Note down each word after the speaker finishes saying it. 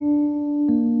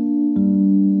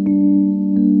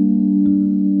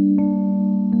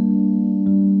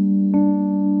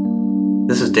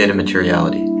is Data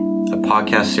Materiality, a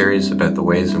podcast series about the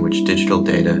ways in which digital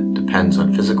data depends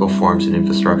on physical forms and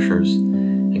infrastructures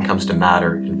and comes to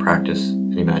matter in practice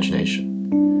and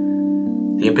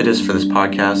imagination. The impetus for this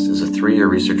podcast is a 3-year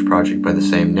research project by the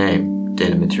same name,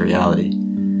 Data Materiality,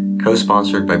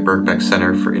 co-sponsored by Birkbeck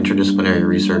Center for Interdisciplinary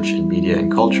Research in Media and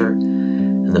Culture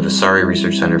and the Vasari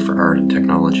Research Center for Art and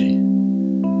Technology.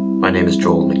 My name is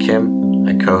Joel McKim.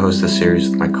 I co-host this series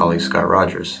with my colleague Scott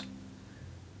Rogers.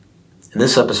 In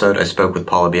this episode, I spoke with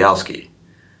Paula Bialski.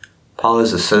 Paula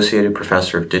is Associated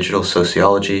Professor of Digital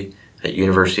Sociology at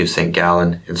University of St.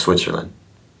 Gallen in Switzerland.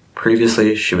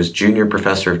 Previously, she was Junior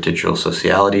Professor of Digital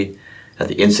Sociality at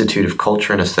the Institute of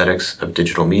Culture and Aesthetics of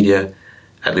Digital Media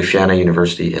at Leuphana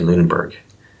University in Lunenburg,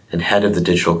 and head of the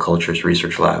Digital Cultures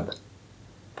Research Lab.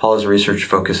 Paula's research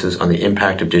focuses on the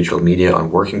impact of digital media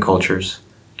on working cultures,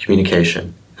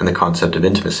 communication, and the concept of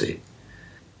intimacy.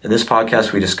 In this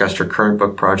podcast, we discussed her current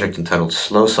book project entitled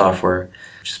Slow Software,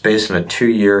 which is based on a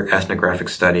 2-year ethnographic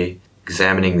study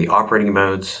examining the operating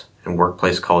modes and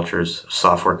workplace cultures of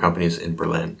software companies in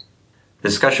Berlin. The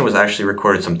discussion was actually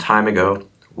recorded some time ago,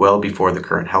 well before the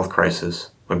current health crisis,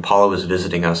 when Paula was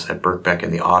visiting us at Birkbeck in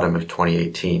the autumn of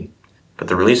 2018. But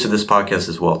the release of this podcast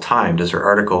is well timed, as her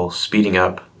article, Speeding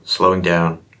Up, Slowing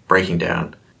Down, Breaking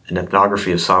Down, an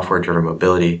ethnography of software-driven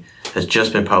mobility, has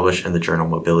just been published in the journal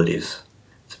Mobilities.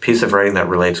 It's a piece of writing that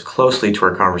relates closely to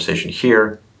our conversation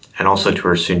here and also to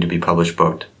her soon-to-be published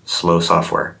book, Slow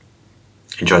Software.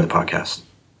 Enjoy the podcast.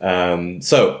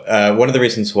 One of the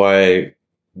reasons why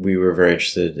we were very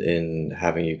interested in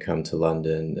having you come to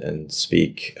London and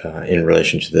speak in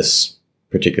relation to this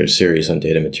particular series on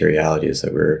data materiality is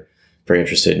that we're very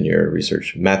interested in your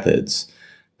research methods.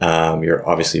 You're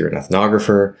an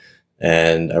ethnographer,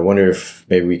 and I wonder if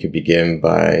maybe we could begin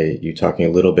by you talking a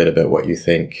little bit about what you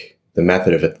think the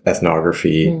method of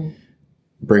ethnography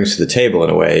brings to the table in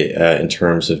a way in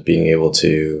terms of being able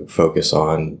to focus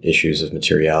on issues of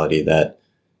materiality that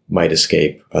might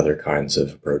escape other kinds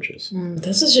of approaches?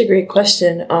 That's such a great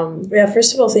question.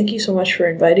 First of all, thank you so much for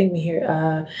inviting me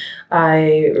here.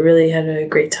 I really had a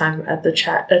great time at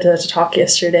the talk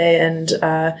yesterday, and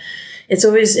it's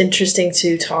always interesting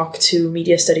to talk to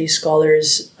media studies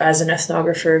scholars as an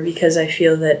ethnographer, because I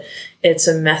feel that it's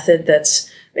a method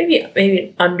that's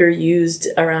maybe underused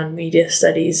around media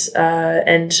studies,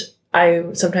 and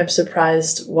I'm sometimes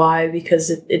surprised why, because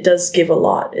it does give a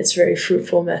lot. It's a very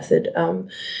fruitful method.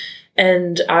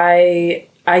 And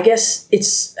I guess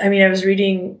I was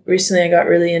reading recently, I got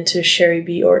really into Sherry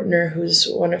B. Ortner, who's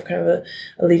one of kind of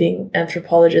a leading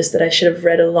anthropologist that I should have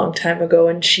read a long time ago.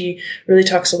 And she really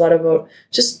talks a lot about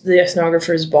just the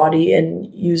ethnographer's body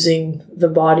and using the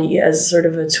body as sort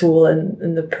of a tool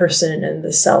and the person and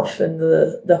the self and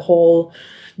the whole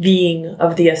being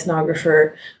of the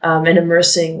ethnographer, and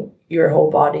immersing your whole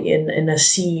body in a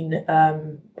scene,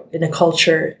 in a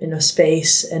culture, in a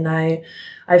space. And I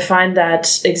find that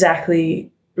that's exactly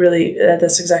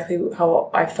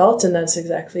how I felt, and that's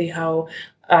exactly how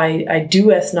I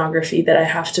do ethnography, that I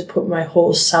have to put my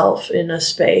whole self in a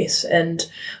space. And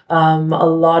a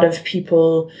lot of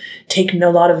people take a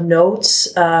lot of notes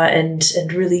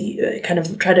and really kind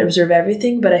of try to observe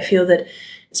everything, but I feel that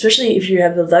especially if you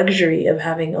have the luxury of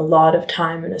having a lot of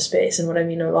time in a space, and what I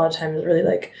mean a lot of time is really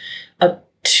like a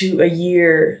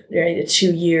year, right?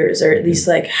 2 years, or at least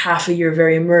like half a year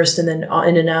very immersed and then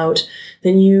in and out,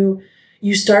 then you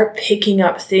start picking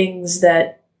up things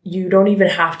that you don't even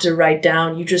have to write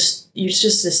down. It's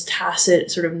just this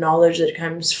tacit sort of knowledge that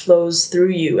kind of flows through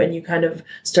you, and you kind of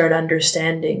start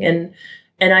understanding. And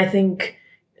I think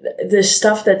the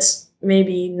stuff that's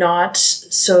maybe not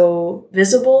so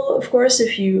visible, of course, the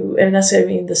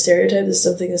stereotype is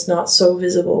something that's not so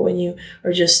visible when you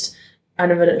are just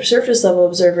kind of a surface level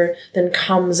observer, then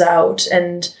comes out.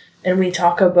 And we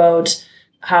talk about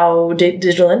how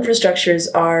digital infrastructures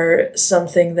are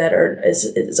something that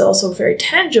is also very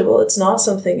tangible. It's not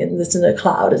something that's in the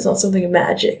cloud. It's not something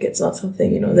magic. It's not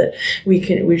something, that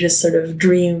we just sort of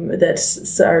dream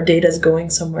that our data is going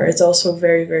somewhere. It's also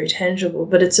very, very tangible.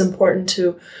 But it's important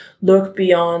to look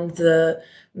beyond the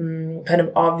kind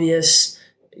of obvious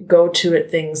go-to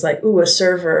at things like, a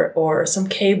server or some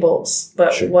cables,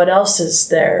 but sure. What else is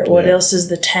there? What else is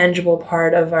the tangible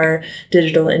part of our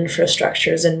digital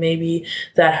infrastructures? And maybe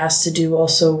that has to do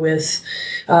also with,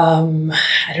 I'm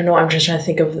just trying to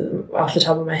think of off the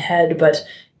top of my head, but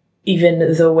even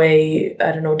the way,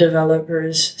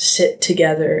 developers sit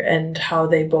together and how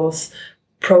they both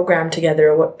program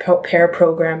together, what pair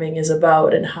programming is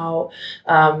about, and how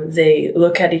they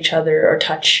look at each other or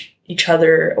touch each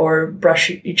other or brush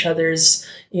each other's,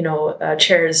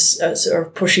 chairs, or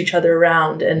push each other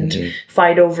around and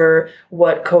fight over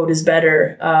what code is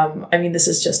better. I'm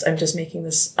just making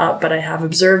this up, but I have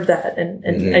observed that.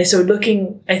 And so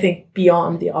looking, I think,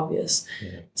 beyond the obvious.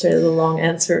 Yeah. Sorry, the long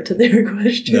answer to their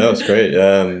question. No, it's great.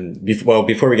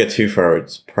 Before we get too far,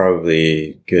 it's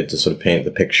probably good to sort of paint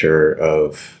the picture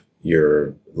of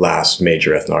your last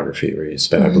major ethnography, where you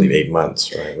spent, I believe, 8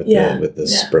 months, right, with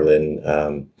this Berlin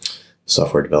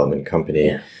software development company.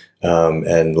 Yeah.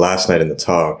 And last night in the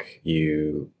talk,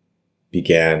 you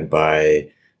began by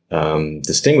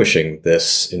distinguishing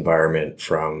this environment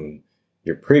from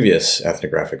your previous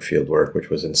ethnographic fieldwork, which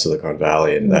was in Silicon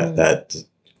Valley, and that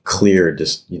clear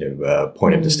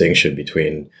point of distinction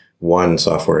between one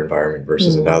software environment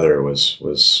versus another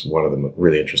was one of the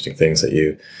really interesting things that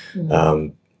you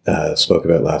spoke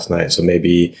about last night. So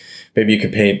maybe you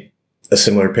could paint a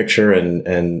similar picture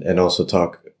and also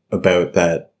talk about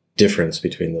that difference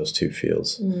between those two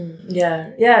fields.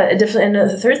 Yeah, definitely. And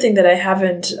the third thing that I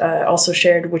haven't also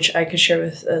shared, which I could share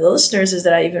with the listeners, is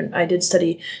that I did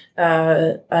study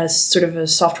as sort of a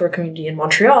software community in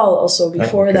Montreal also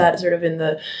before that, sort of in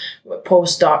the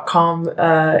post.com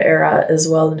era as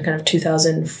well, in kind of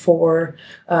 2004,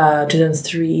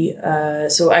 2003.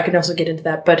 So I can also get into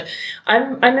that. But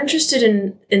I'm interested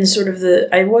in sort of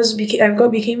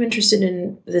became interested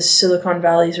in this Silicon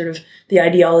Valley sort of the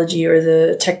ideology or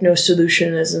the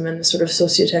techno-solutionism and the sort of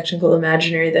socio-technical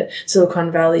imaginary that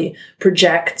Silicon Valley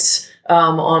projects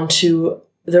onto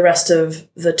the rest of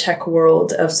the tech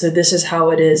world so this is how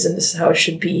it is and this is how it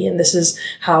should be and this is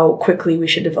how quickly we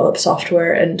should develop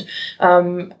software. And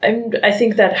I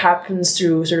think that happens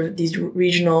through sort of these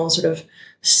regional sort of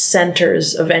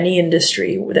centers of any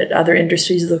industry, that other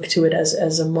industries look to it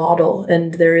as a model.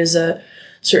 And there is a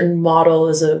certain model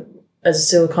as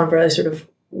Silicon Valley sort of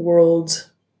world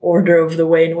order of the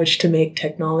way in which to make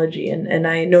technology. And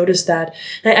I noticed that.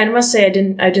 I must say I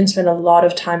didn't spend a lot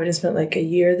of time. I didn't spend like a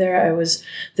year there. I was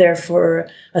there for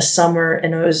a summer,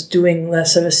 and I was doing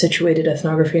less of a situated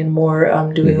ethnography and more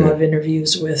doing a lot of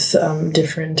interviews with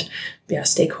different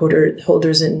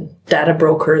stakeholders and data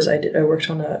brokers. I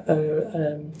worked on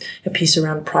a piece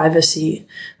around privacy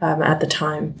at the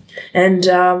time.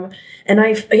 And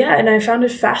I found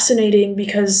it fascinating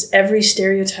because every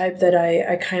stereotype that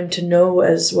I came to know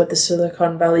as what the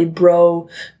Silicon Valley bro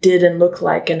did and looked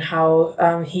like, and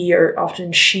how he or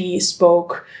often she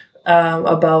spoke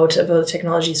about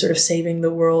technology sort of saving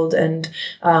the world, and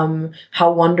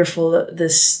how wonderful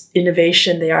this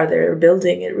innovation they're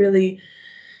building.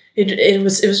 It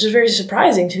was just very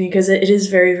surprising to me because it is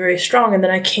very, very strong. And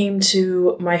then I came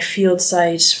to my field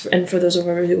site, and for those of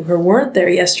you who weren't there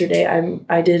yesterday,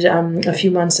 I did a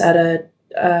few months at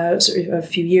a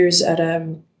few years at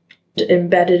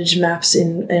embedded maps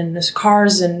in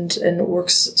cars and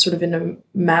works sort of in a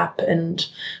map and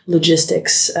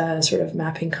logistics sort of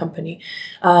mapping company.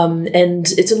 And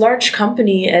it's a large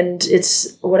company, and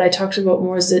it's what I talked about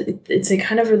more is that they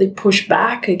kind of really push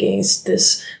back against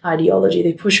this ideology.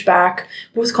 They push back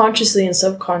both consciously and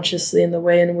subconsciously in the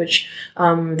way in which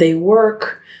they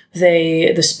work,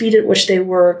 the speed at which they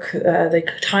work, the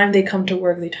time they come to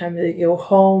work, the time they go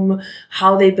home,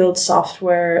 how they build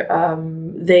software.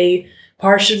 They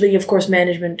partially, of course,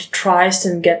 management tries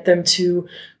to get them to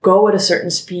go at a certain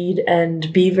speed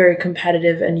and be very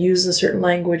competitive and use a certain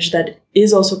language that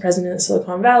is also present in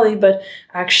Silicon Valley, but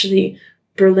actually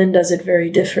Berlin does it very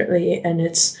differently, and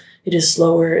it is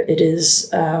slower. It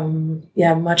is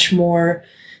much more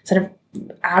sort of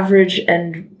average,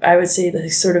 and I would say the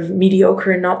sort of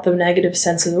mediocre, not the negative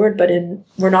sense of the word, but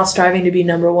we're not striving to be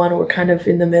number one. We're kind of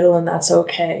in the middle, and that's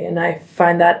okay. And I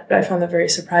found that very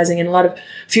surprising. And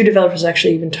few developers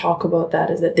actually even talk about that,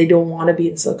 is that they don't want to be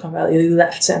in Silicon Valley. They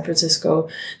left San Francisco.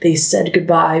 They said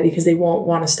goodbye because they won't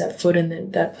want to step foot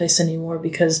in that place anymore,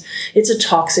 because it's a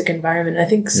toxic environment. I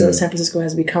think San Francisco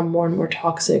has become more and more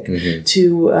toxic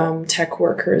to tech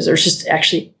workers, or just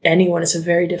actually anyone. It's a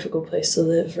very difficult place to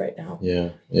live right now.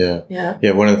 Yeah.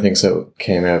 One of the things that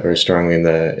came out very strongly in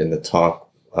the talk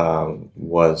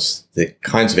was the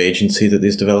kinds of agency that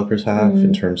these developers have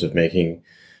in terms of making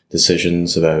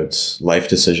decisions about life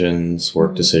decisions,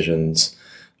 work decisions.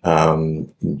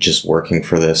 Just working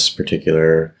for this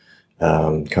particular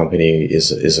company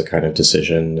is a kind of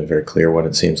decision, a very clear one.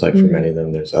 It seems like for many of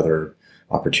them, there's other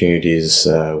opportunities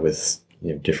with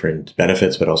different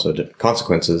benefits, but also different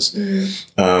consequences.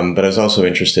 But I was also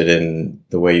interested in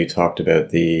the way you talked about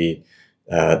the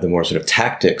more sort of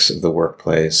tactics of the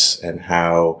workplace, and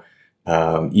how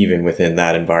even within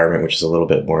that environment, which is a little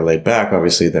bit more laid back,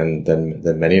 obviously, than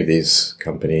many of these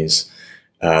companies,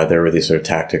 there were these sort of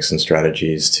tactics and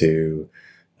strategies to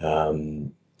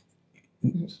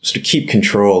sort of keep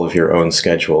control of your own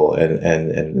schedule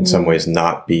and in some ways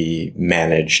not be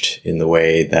managed in the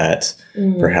way that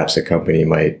perhaps a company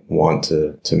might want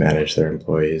to manage their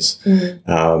employees.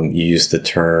 You used the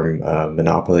term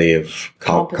monopoly of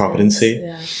competency,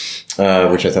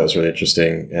 which I thought was really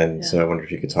interesting. And so I wonder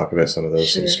if you could talk about some of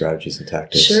those sort of strategies and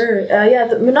tactics. Sure.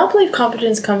 The monopoly of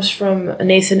competence comes from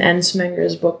Nathan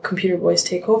Ensmenger's book, Computer Boys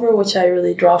Take Over, which I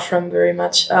really draw from very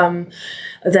much.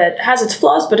 That has its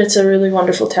flaws, but it's a really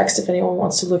wonderful text if anyone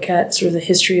wants to look at sort of the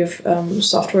history of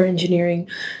software engineering,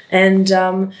 and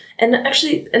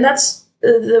that's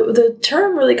the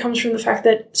term really comes from the fact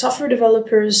that software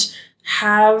developers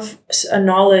have a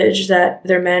knowledge that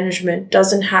their management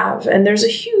doesn't have, and there's a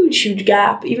huge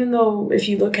gap. Even though if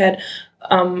you look at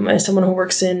as someone who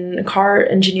works in car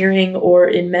engineering or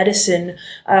in medicine,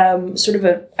 sort of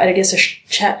a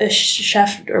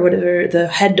chef or whatever, the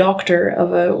head doctor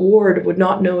of a ward would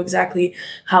not know exactly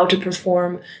how to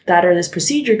perform that or this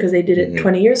procedure because they did it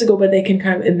 20 years ago, but they can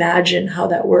kind of imagine how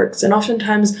that works. And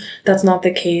oftentimes that's not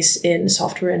the case in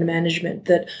software and management,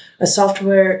 that a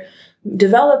software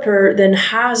developer then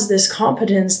has this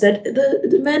competence that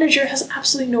the manager has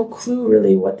absolutely no clue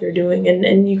really what they're doing.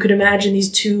 And you could imagine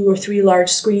these 2 or 3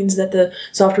 large screens that the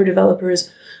software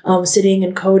developers sitting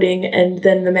and coding, and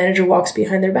then the manager walks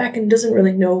behind their back and doesn't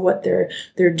really know what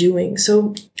they're doing.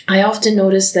 So I often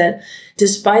notice that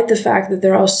despite the fact that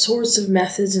there are all sorts of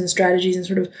methods and strategies and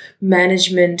sort of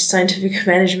scientific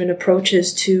management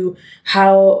approaches to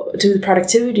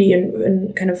productivity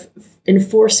and kind of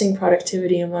enforcing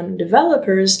productivity among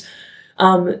developers,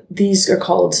 these are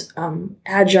called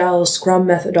agile, Scrum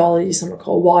methodologies. Some are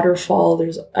called waterfall.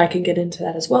 I can get into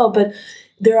that as well, but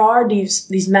there are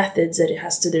these methods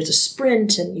that there's a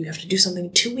sprint and you have to do something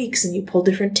in 2 weeks and you pull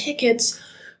different tickets.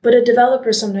 But a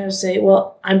developer sometimes say,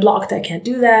 well, I'm blocked, I can't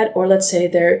do that. Or let's say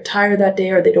they're tired that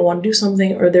day, or they don't want to do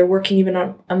something, or they're working even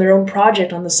on their own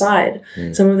project on the side.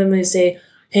 Some of them may say,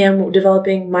 hey, I'm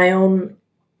developing my own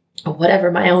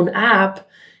app,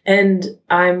 and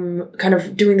I'm kind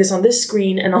of doing this on this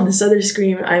screen, and on this other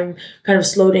screen, I'm kind of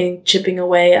slowly chipping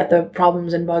away at the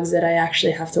problems and bugs that I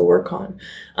actually have to work on.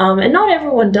 And not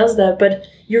everyone does that, but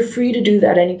you're free to do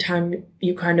that anytime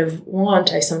you kind of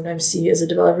want, I sometimes see as a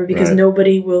developer, because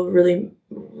nobody will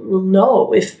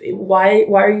know why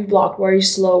are you blocked? Why are you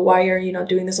slow? Why are you not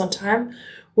doing this on time?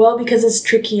 Well, because it's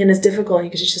tricky and it's difficult, and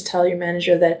you can just tell your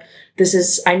manager that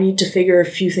I need to figure a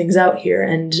few things out here,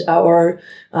 and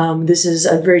this is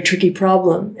a very tricky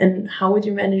problem. And how would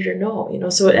your manager know?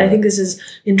 So I think this is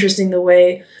interesting, the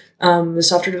way the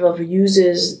software developer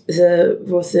uses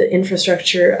both the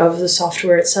infrastructure of the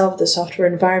software itself, the software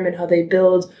environment, how they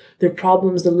build their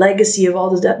problems, the legacy of all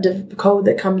the code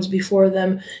that comes before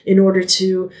them, in order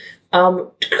to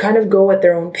kind of go at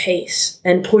their own pace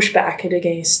and push back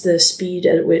against the speed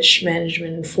at which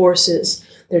management enforces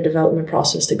their development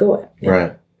process to go at.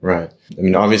 Yeah. Right. I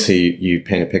mean, obviously, you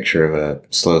paint a picture of a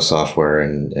slow software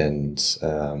and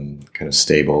kind of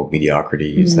stable mediocrity.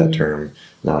 Use that term,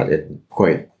 not in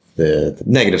quite the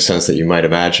negative sense that you might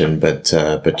imagine, but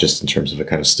just in terms of a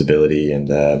kind of stability and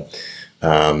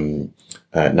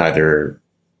neither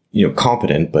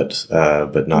competent,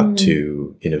 but not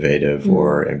too innovative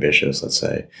or ambitious, let's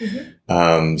say.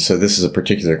 So this is a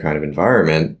particular kind of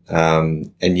environment,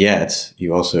 and yet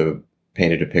you also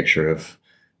painted a picture of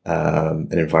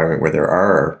an environment where there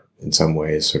are, in some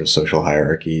ways, sort of social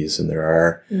hierarchies, and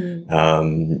there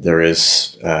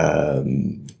is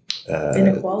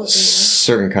inequality,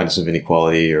 certain kinds of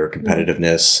inequality or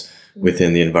competitiveness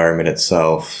within the environment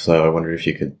itself. So I wonder if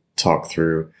you could talk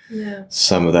through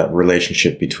some of that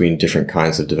relationship between different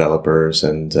kinds of developers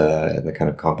and the kind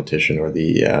of competition or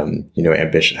the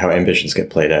ambition, how ambitions get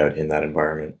played out in that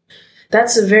environment.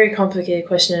 That's a very complicated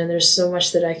question, and there's so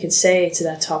much that I could say to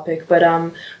that topic. But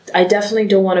I definitely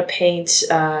don't want to paint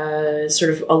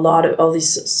sort of a lot of all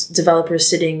these developers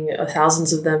sitting,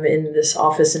 thousands of them in this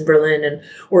office in Berlin and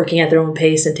working at their own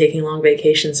pace and taking long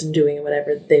vacations and doing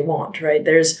whatever they want, right?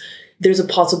 There's a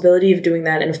possibility of doing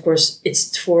that, and of course,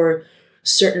 it's for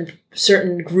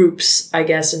certain groups, I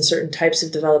guess, and certain types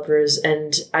of developers.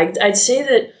 And I'd say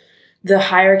that the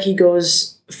hierarchy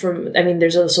goes from,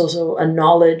 there's also a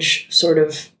knowledge sort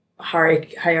of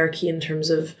hierarchy in terms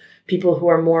of people who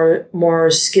are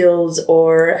more skilled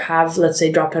or have, let's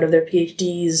say, dropped out of their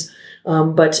PhDs,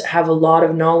 but have a lot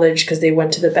of knowledge because they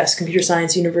went to the best computer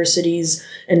science universities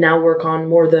and now work on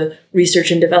more the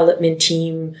research and development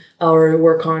team, or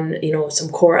work on, some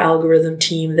core algorithm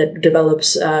team that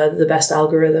develops the best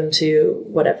algorithm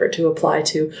to apply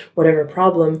to whatever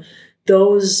problem.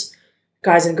 Those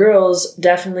guys and girls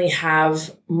definitely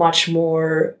have much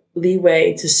more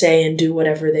leeway to say and do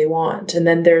whatever they want. And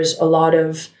then there's a lot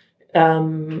of,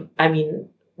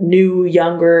 new,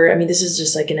 younger, this is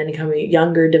just like in any company,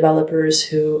 younger developers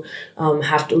who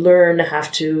have to learn,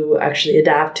 have to actually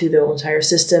adapt to the entire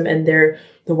system. And they're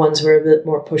the ones who are a bit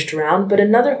more pushed around. But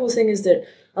another whole thing is that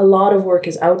a lot of work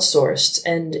is outsourced,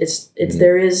 and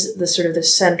there is the sort of the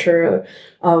center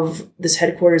of this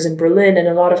headquarters in Berlin, and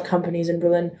a lot of companies in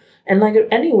Berlin, and like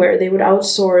anywhere, they would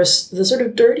outsource the sort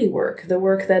of dirty work, the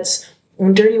work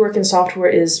dirty work in software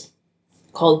is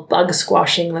called bug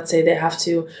squashing. Let's say they have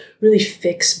to really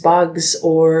fix bugs,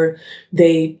 or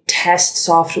they test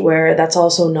software that's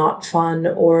also not fun,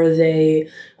 or they,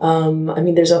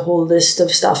 there's a whole list of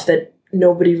stuff that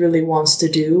nobody really wants to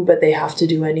do, but they have to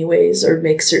do anyways, or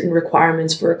make certain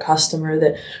requirements for a customer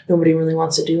that nobody really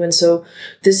wants to do. And so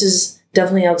this is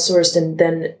definitely outsourced. And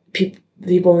then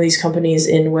people in these companies,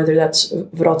 in whether that's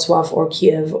Wrocław or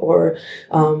Kiev or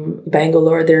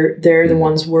Bangalore, they're the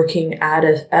ones working at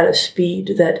a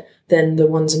speed that then the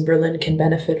ones in Berlin can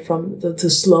benefit from the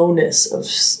slowness of,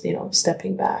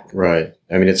 stepping back. Right.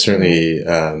 It's certainly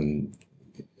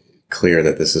clear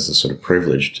that this is a sort of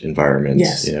privileged environment,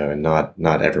 yes. And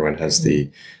not everyone has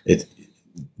the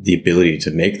ability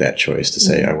to make that choice to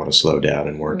say, I want to slow down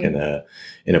and work in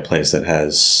a place that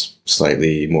has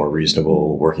slightly more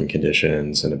reasonable working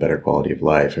conditions and a better quality of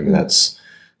life.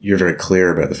 You're very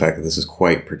clear about the fact that this is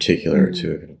quite particular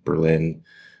to a Berlin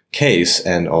case,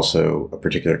 and also a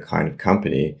particular kind of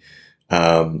company.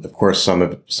 Of course, some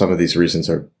of these reasons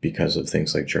are because of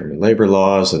things like German labor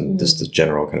laws and just the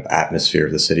general kind of atmosphere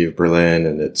of the city of Berlin,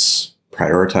 and its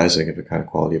prioritizing of a kind of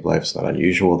quality of life is not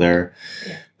unusual there.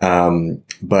 Yeah.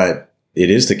 But it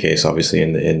is the case, obviously,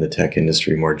 in the tech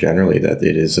industry more generally, that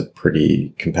it is a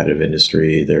pretty competitive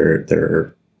industry. There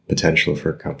are potential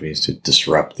for companies to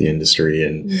disrupt the industry,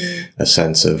 and a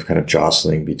sense of kind of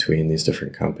jostling between these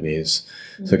different companies.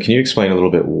 So can you explain a little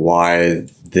bit why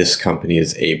this company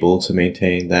is able to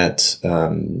maintain that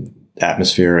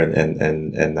atmosphere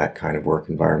and that kind of work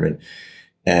environment?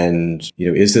 And,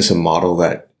 is this a model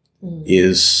that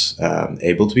is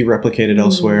able to be replicated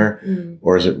elsewhere,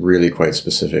 or is it really quite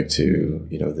specific to,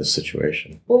 this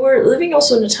situation? Well, we're living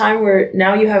also in a time where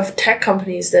now you have tech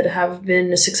companies that have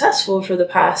been successful for the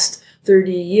past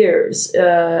 30 years,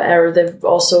 or they've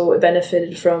also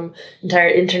benefited from entire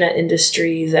internet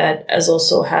industry that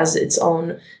also has its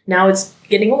own. Now it's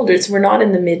getting older. We're not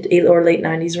in the mid or late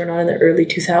 90s. We're not in the early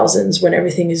 2000s when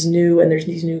everything is new and there's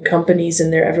these new companies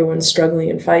and everyone's struggling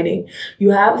and fighting.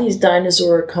 You have these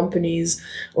dinosaur companies,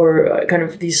 or kind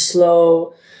of these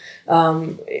slow,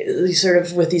 sort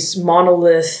of with these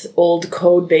monolith old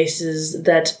code bases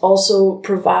that also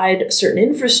provide certain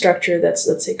infrastructure that's,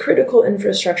 let's say, critical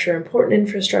infrastructure, important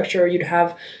infrastructure. Or you'd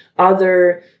have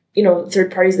other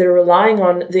third parties that are relying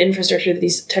on the infrastructure that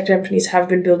these tech companies have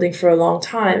been building for a long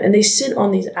time, and they sit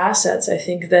on these assets. I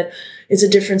think that it's a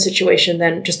different situation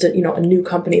than just a new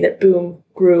company that boom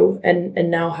grew and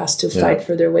now has to fight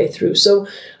for their way through. So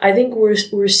I think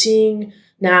we're seeing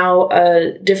now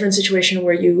a different situation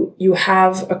where you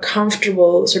have a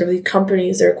comfortable sort of these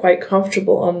companies that are quite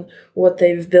comfortable on what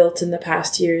they've built in the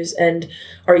past years and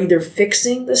are either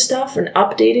fixing the stuff and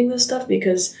updating the stuff,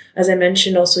 because as I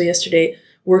mentioned also yesterday,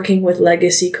 working with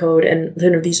legacy code and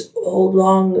these old,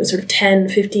 long, sort of 10,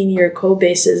 15-year code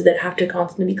bases that have to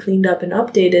constantly be cleaned up and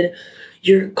updated,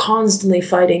 you're constantly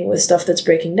fighting with stuff that's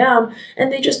breaking down,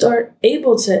 and they just aren't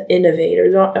able to innovate, or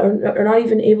not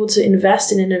even able to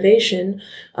invest in innovation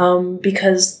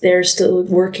because they're still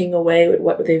working away with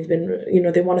what they've been,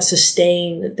 they want to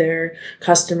sustain their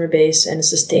customer base and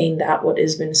sustain what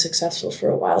has been successful for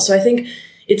a while. So I think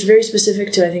it's very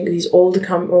specific to, these older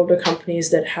companies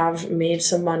that have made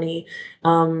some money.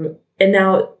 And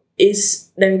now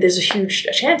there's a huge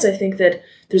chance, I think, that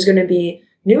there's going to be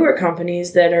newer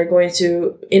companies that are going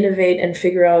to innovate and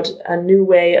figure out a new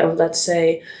way of, let's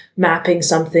say, mapping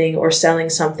something or selling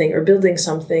something or building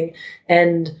something.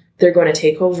 And they're going to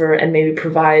take over and maybe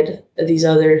provide these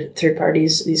other third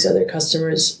parties, these other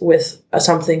customers with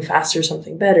something faster,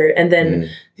 something better. And then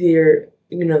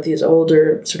these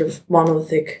older sort of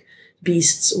monolithic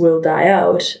beasts will die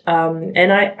out.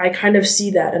 And I kind of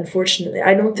see that, unfortunately.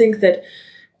 I don't think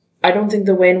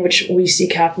the way in which we see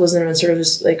capitalism and sort of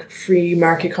this like free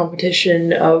market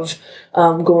competition of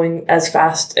going as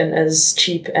fast and as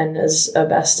cheap and as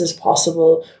best as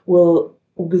possible will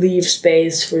leave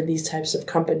space for these types of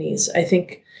companies. I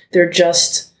think they're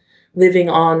just living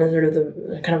on sort of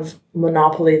the kind of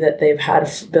monopoly that they've had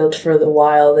built for the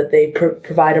while, that they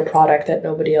provide a product that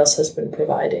nobody else has been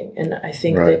providing. And I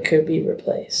think that could be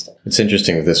replaced. It's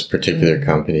interesting with this particular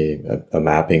company, a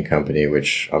mapping company,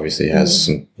 which obviously has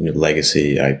some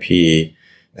legacy IP,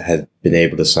 had been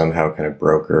able to somehow kind of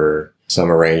broker some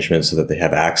arrangements so that they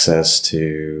have access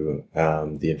to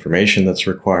the information that's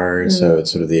required. So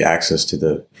it's sort of the access to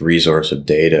the resource of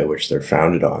data, which they're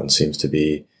founded on, seems to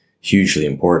be hugely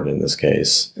important in this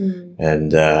case.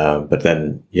 And but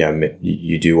then,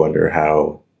 you do wonder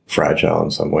how fragile in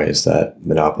some ways that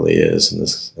monopoly is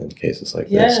in cases like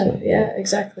this. Yeah,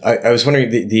 exactly. I was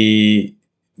wondering the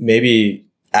maybe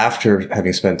after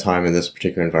having spent time in this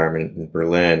particular environment in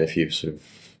Berlin, if you've sort of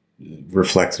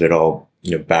reflected it all,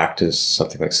 back to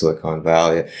something like Silicon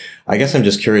Valley. I guess I'm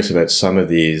just curious about some of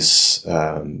these,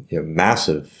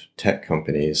 massive tech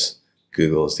companies.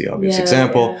 Google is the obvious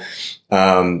example.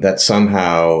 That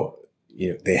somehow,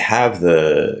 they have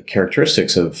the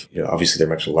characteristics of, obviously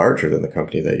they're much larger than the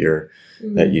company that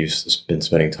you've been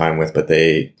spending time with, but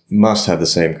they must have the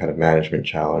same kind of management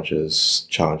challenges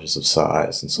of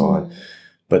size and so on.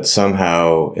 But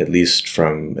somehow, at least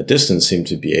from a distance, seem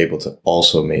to be able to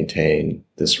also maintain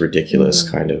this ridiculous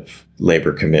kind of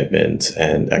labor commitment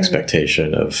and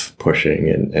expectation of pushing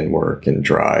and work and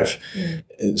drive.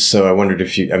 So I wondered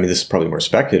if this is probably more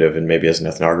speculative, and maybe as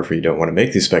an ethnographer, you don't want to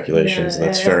make these speculations, and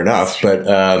that's fair enough. But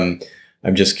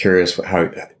I'm just curious,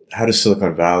 how does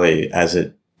Silicon Valley, as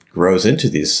it grows into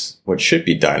these, what should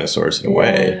be dinosaurs in a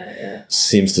way,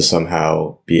 seems to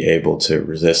somehow be able to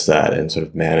resist that and sort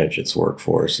of manage its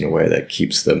workforce in a way that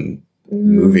keeps them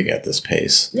moving at this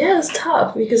pace. Yeah, it's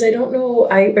tough because I don't know.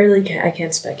 I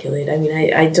can't speculate. I mean,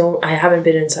 I haven't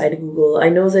been inside Google. I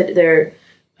know that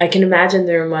I can imagine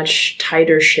they're a much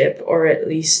tighter ship, or at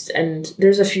least, and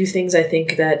there's a few things I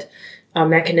think that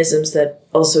mechanisms that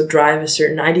also drive a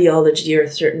certain ideology or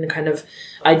a certain kind of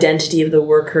identity of the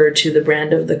worker to the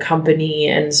brand of the company,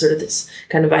 and sort of this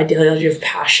kind of ideology of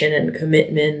passion and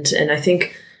commitment. And I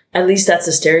think at least that's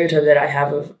a stereotype that I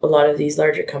have of a lot of these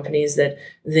larger companies, that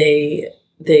they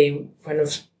kind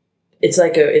of,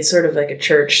 it's sort of like a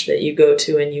church that you go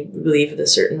to and you believe in a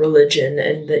certain religion,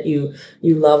 and that you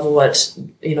love what,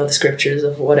 the scriptures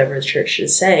of whatever the church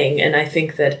is saying. And I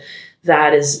think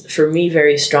that is, for me,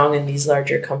 very strong in these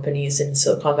larger companies in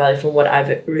Silicon Valley from what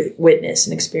I've witnessed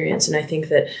and experienced. And I think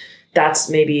that's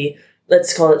maybe,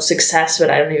 let's call it success, but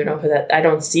I don't even know I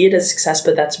don't see it as success,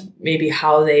 but that's maybe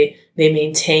how they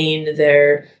maintain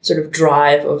their sort of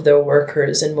drive of their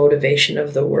workers and motivation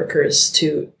of the workers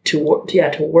to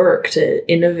work,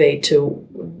 to innovate, to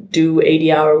do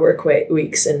 80-hour work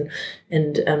weeks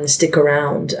and stick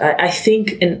around. I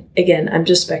think, and again, I'm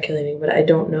just speculating, but I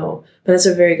don't know. But that's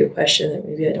a very good question that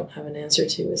maybe I don't have an answer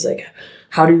to, is like,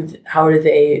 how do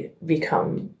they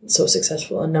become so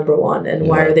successful? And number one, and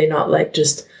why are they not like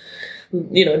just,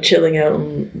 chilling out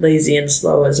and lazy and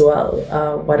slow as well?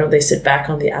 Why don't they sit back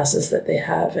on the assets that they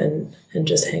have and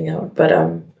just hang out? But I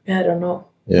don't know.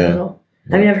 I don't know.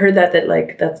 I mean, I've heard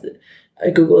that's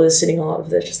Google is sitting a lot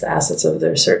of the assets of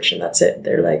their search, and that's it.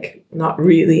 They're like not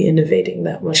really innovating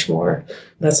that much more.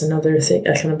 That's another thing,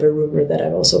 kind of a rumor that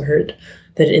I've also heard,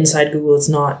 that inside Google it's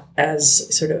not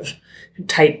as sort of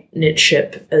tight-knit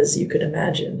ship as you could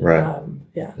imagine. Right.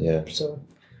 So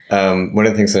one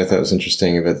of the things that I thought was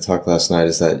interesting about the talk last night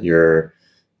is that your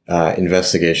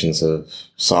investigations of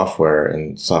software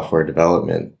and software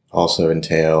development also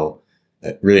entail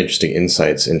really interesting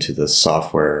insights into the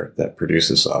software that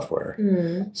produces software.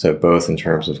 So both in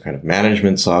terms of kind of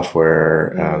management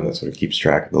software that sort of keeps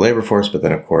track of the labor force, but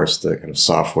then of course the kind of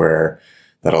software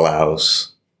that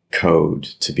allows code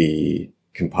to be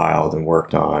compiled and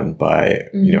worked on by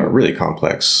a really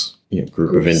complex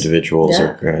group of individuals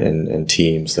and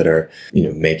teams that are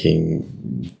making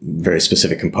very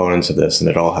specific components of this, and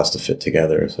it all has to fit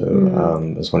together. So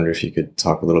I was wondering if you could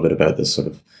talk a little bit about this sort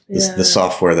of the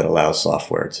software that allows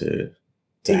software to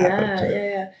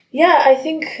happen. I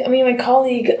think, my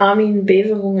colleague Armin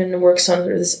Beverungen works on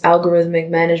this algorithmic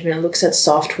management, looks at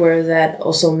software that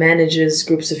also manages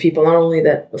groups of people, not only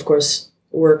that, of course,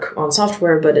 work on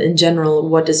software, but in general,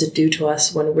 what does it do to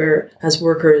us when we're, as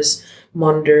workers,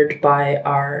 monitored by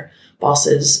our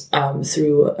bosses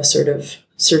through a sort of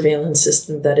surveillance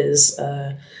system that is,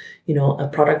 a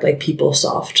product like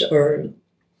PeopleSoft, or,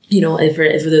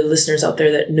 if the listeners out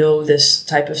there that know this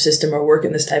type of system or work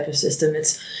in this type of system,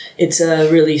 it's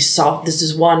a really soft, this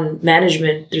is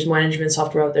there's management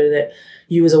software out there that,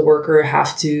 you as a worker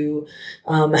have to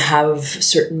have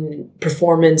certain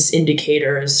performance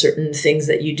indicators, certain things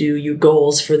that you do, your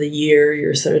goals for the year,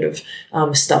 your sort of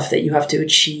stuff that you have to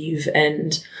achieve.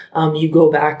 And you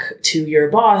go back to your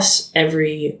boss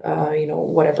every,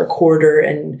 whatever quarter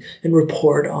and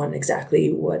report on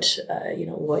exactly what you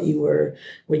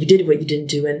did, what you didn't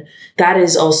do. And that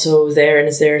is also there, and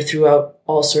it's there throughout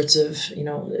all sorts of,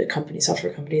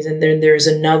 software companies. And then there's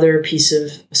another piece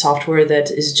of software that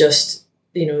is just,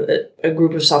 a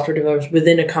group of software developers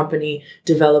within a company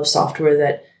develop software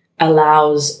that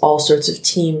allows all sorts of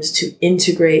teams to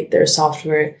integrate their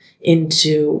software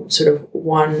into sort of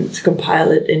one, to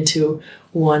compile it into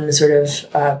one sort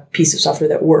of piece of software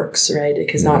that works, right?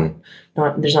 Because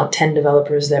there's not 10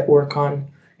 developers that work on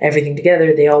everything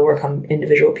together. They all work on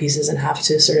individual pieces and have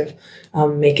to sort of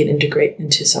make it integrate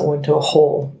into a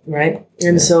whole, right?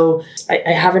 And so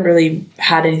I haven't really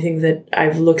had anything that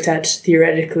I've looked at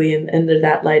theoretically and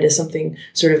that light as something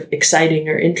sort of exciting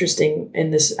or interesting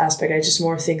in this aspect. I just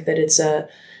more think that it's a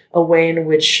way in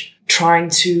which trying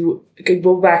to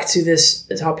go back to this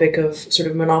topic of sort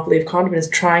of monopoly of confidence,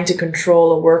 trying to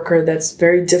control a worker that's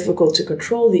very difficult to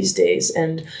control these days,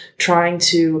 and trying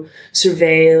to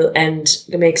surveil and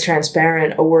make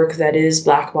transparent a work that is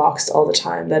black boxed all the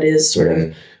time, that is sort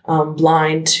of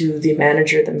blind to the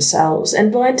manager themselves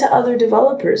and blind to other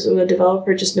developers. So a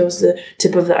developer just knows the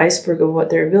tip of the iceberg of what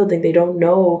they're building. They don't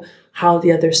know how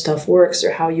the other stuff works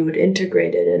or how you would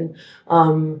integrate it. And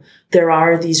there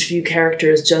are these few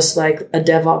characters, just like a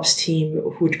DevOps team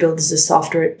which builds this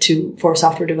software for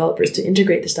software developers to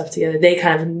integrate the stuff together. They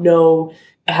kind of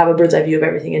have a bird's eye view of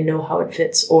everything and know how it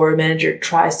fits. Or a manager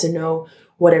tries to know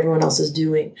what everyone else is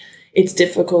doing. It's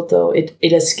difficult though. It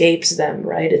escapes them,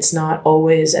 right? It's not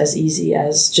always as easy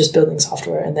as just building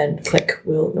software and then click,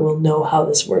 we'll know how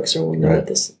this works, or we'll know what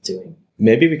this is doing.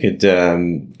 Maybe we could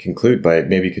conclude by,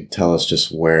 maybe you could tell us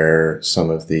just where some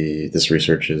of this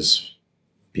research is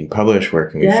being published. Where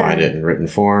can we find it in written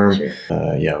form?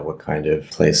 Sure. What kind of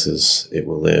places it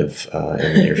will live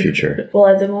in the near future? Well,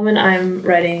 at the moment, I'm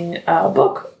writing a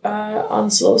book on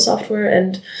slow software,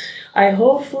 and I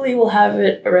hopefully will have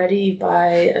it ready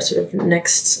by sort of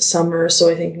next summer.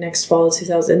 So I think next fall,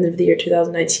 end of the year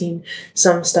 2019,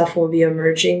 some stuff will be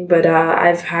emerging. But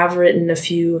I have written a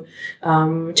few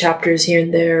chapters here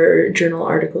and there, journal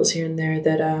articles here and there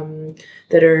that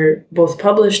are both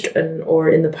published or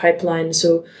in the pipeline.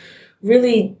 So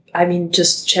really, I mean,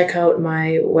 just check out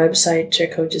my website.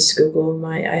 Just Google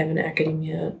I have an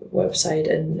academia website,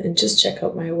 and just check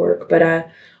out my work. But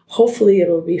hopefully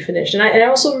it'll be finished. And I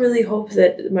also really hope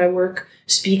that my work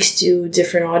speaks to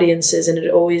different audiences, and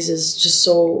it always is just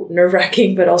so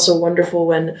nerve-wracking, but also wonderful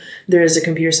when there is a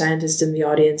computer scientist in the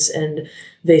audience and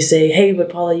they say, hey, but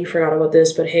Paula, you forgot about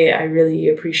this, but hey, I really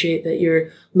appreciate that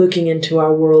you're looking into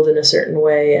our world in a certain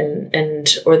way,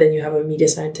 or then you have a media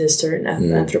scientist or an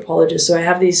anthropologist. So I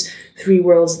have these three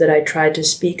worlds that I try to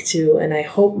speak to, and I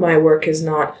hope my work is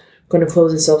not going to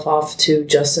close itself off to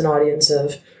just an audience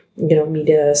of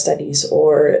media studies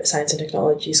or science and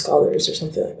technology scholars or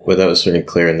something like that. Well, that was certainly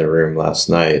clear in the room last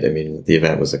night. I mean, the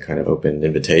event was a kind of open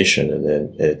invitation, and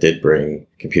then it did bring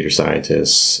computer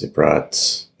scientists, it brought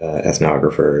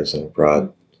ethnographers, and it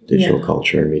brought digital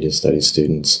culture and media studies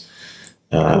students.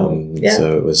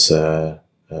 So it was a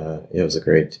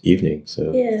great evening.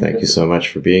 So thank you so much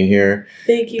for being here.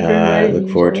 Thank you for inviting me. I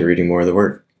look forward to reading more of the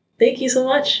work. Thank you so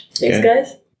much. Thanks,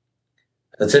 guys.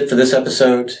 That's it for this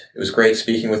episode. It was great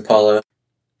speaking with Paula.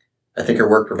 I think her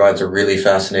work provides a really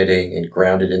fascinating and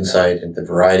grounded insight into the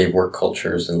variety of work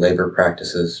cultures and labor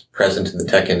practices present in the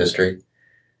tech industry.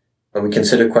 When we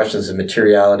consider questions of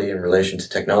materiality in relation to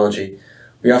technology,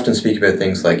 we often speak about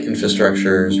things like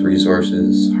infrastructures,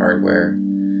 resources, hardware.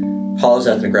 Paula's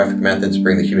ethnographic methods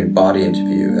bring the human body into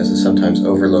view as a sometimes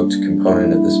overlooked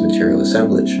component of this material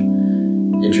assemblage.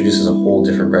 It introduces a whole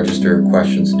different register of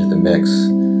questions into the mix.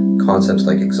 Concepts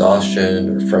like exhaustion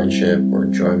or friendship or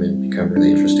enjoyment become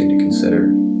really interesting to consider.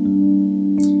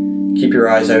 Keep your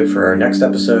eyes out for our next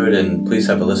episode, and please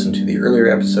have a listen to the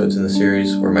earlier episodes in the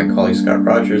series where my colleague Scott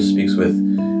Rogers speaks with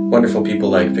wonderful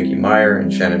people like Vicky Meyer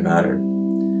and Shannon Matter.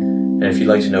 And if you'd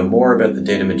like to know more about the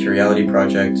Data Materiality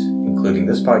Project, including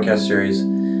this podcast series,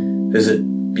 visit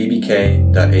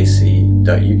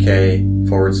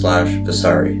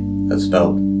bbk.ac.uk/Vasari. That's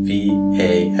spelled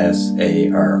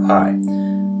VASARI,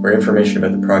 where information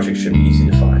about the project should be easy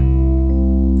to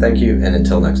find. Thank you, and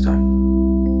until next time.